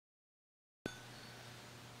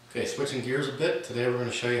Okay, switching gears a bit, today we're going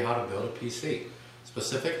to show you how to build a PC,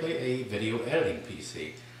 specifically a video editing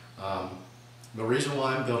PC. The reason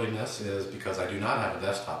why I'm building this is because I do not have a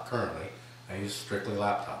desktop currently. I use strictly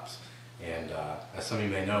laptops. And as some of you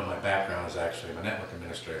may know, my background is actually I'm a network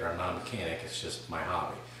administrator. I'm not a mechanic, it's just my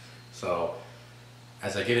hobby. So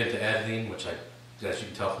as I get into editing, which as you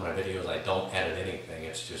can tell from my videos, I don't edit anything.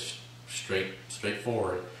 It's just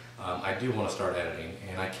straightforward. I do want to start editing,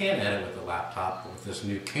 and I can edit with the laptop with this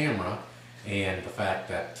new camera, and the fact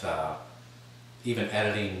that even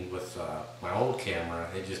editing with my old camera,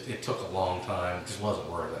 it took a long time. It just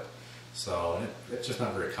wasn't worth it. So it's just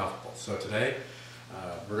not very comfortable. So today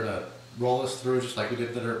we're going to roll this through just like we did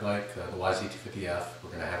with the dirt bike, the YZ250F. We're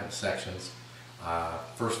going to have it in sections.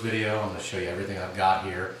 First video, I'm going to show you everything I've got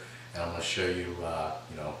here, and I'm going to show you,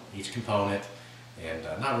 each component, and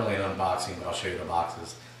not really an unboxing, but I'll show you the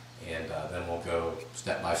boxes, and then we'll go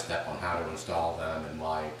step by step on how to install them and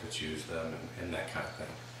why to choose them and that kind of thing.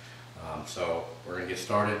 So we're going to get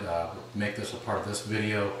started. Make this a part of this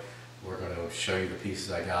video. We're going to show you the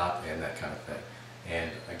pieces I got and that kind of thing.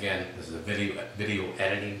 And again, this is a video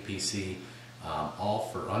editing PC,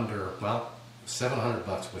 all for under, well,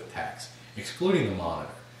 $700 with tax, excluding the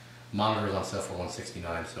monitor. Monitor is on sale for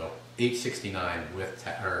 $169, so $869 with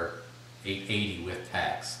or $880 with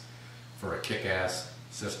tax for a kick-ass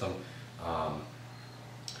system.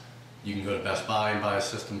 You can go to Best Buy and buy a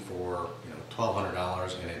system for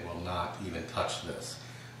 $1,200, and it will not even touch this.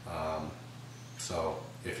 So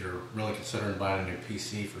if you're really considering buying a new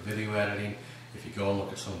PC for video editing, if you go and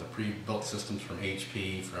look at some of the pre-built systems from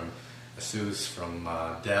HP, from Asus, from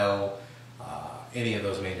Dell, any of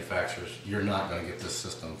those manufacturers, you're not going to get this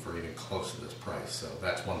system for even close to this price. So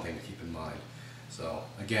that's one thing to keep in mind. So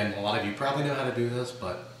again, a lot of you probably know how to do this,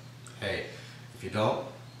 but hey, if you don't,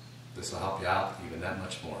 this will help you out even that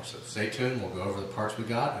much more. So stay tuned, we'll go over the parts we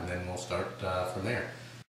got, and then we'll start from there.